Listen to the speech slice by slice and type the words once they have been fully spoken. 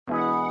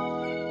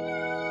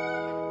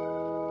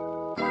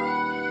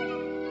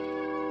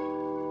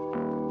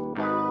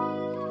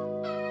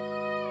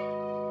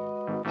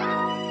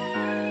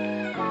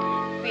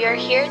we are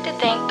here to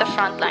thank the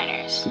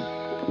frontliners.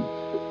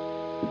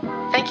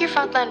 Thank you,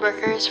 frontline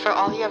workers, for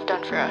all you have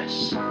done for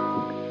us.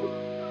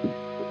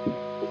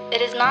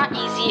 It is not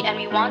easy, and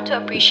we want to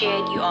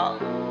appreciate you all.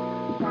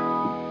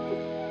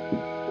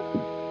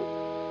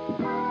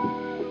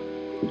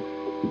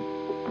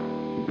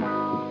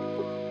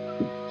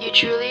 You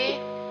truly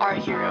are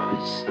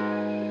heroes.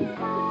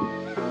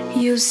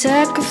 You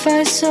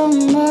sacrifice so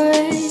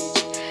much.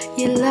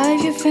 Your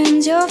life, your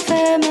friends, your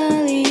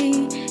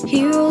family.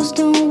 Heroes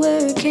don't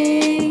wear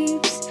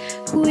capes.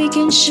 We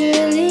can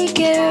surely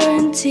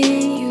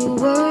guarantee you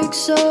work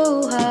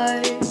so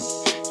hard.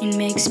 It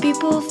makes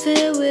people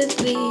feel with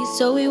glee.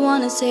 So we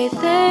wanna say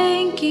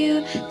thank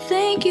you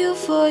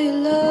for your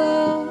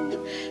love.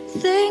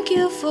 Thank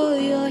you for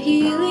your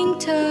healing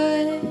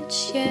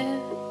touch, yeah.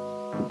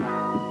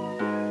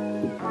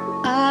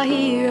 Our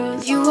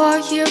heroes, you are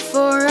here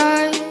for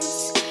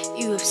us.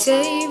 You have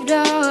saved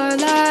our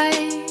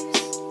lives.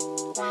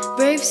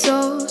 Brave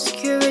souls,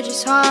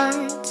 courageous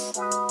hearts,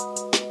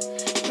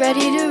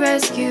 ready to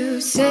rescue,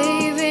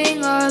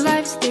 saving our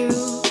lives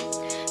through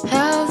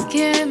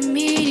healthcare,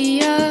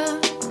 media,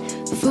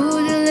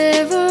 food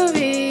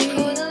delivery,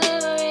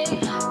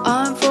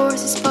 armed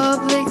forces,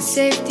 public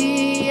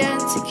safety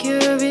and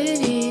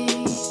security.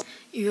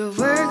 You have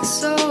worked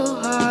so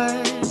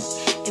hard,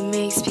 it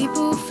makes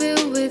people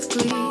feel with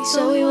glee.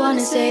 So we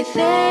wanna say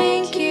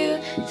thank you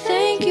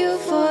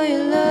for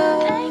your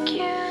love.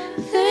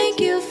 Thank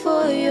you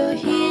for your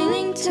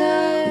healing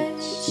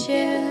touch,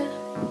 yeah.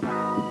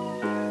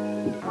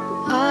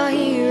 Our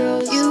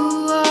heroes, you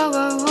are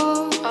our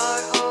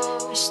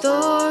hope,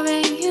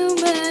 restoring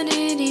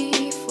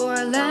humanity for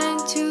our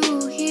land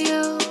to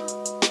heal,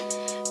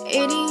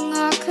 aiding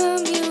our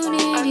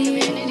community.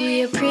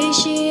 We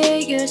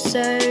appreciate your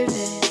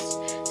service,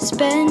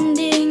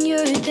 spending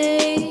your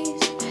days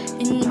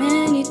in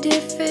many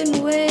different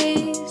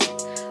ways,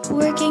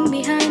 working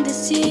behind the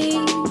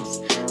scenes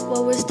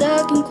while we're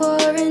stuck in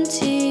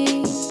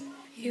quarantine.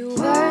 You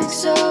work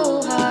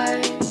so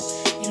hard,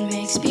 it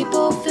makes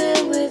people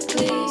feel with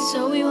glee.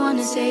 So we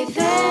wanna say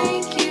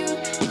thank you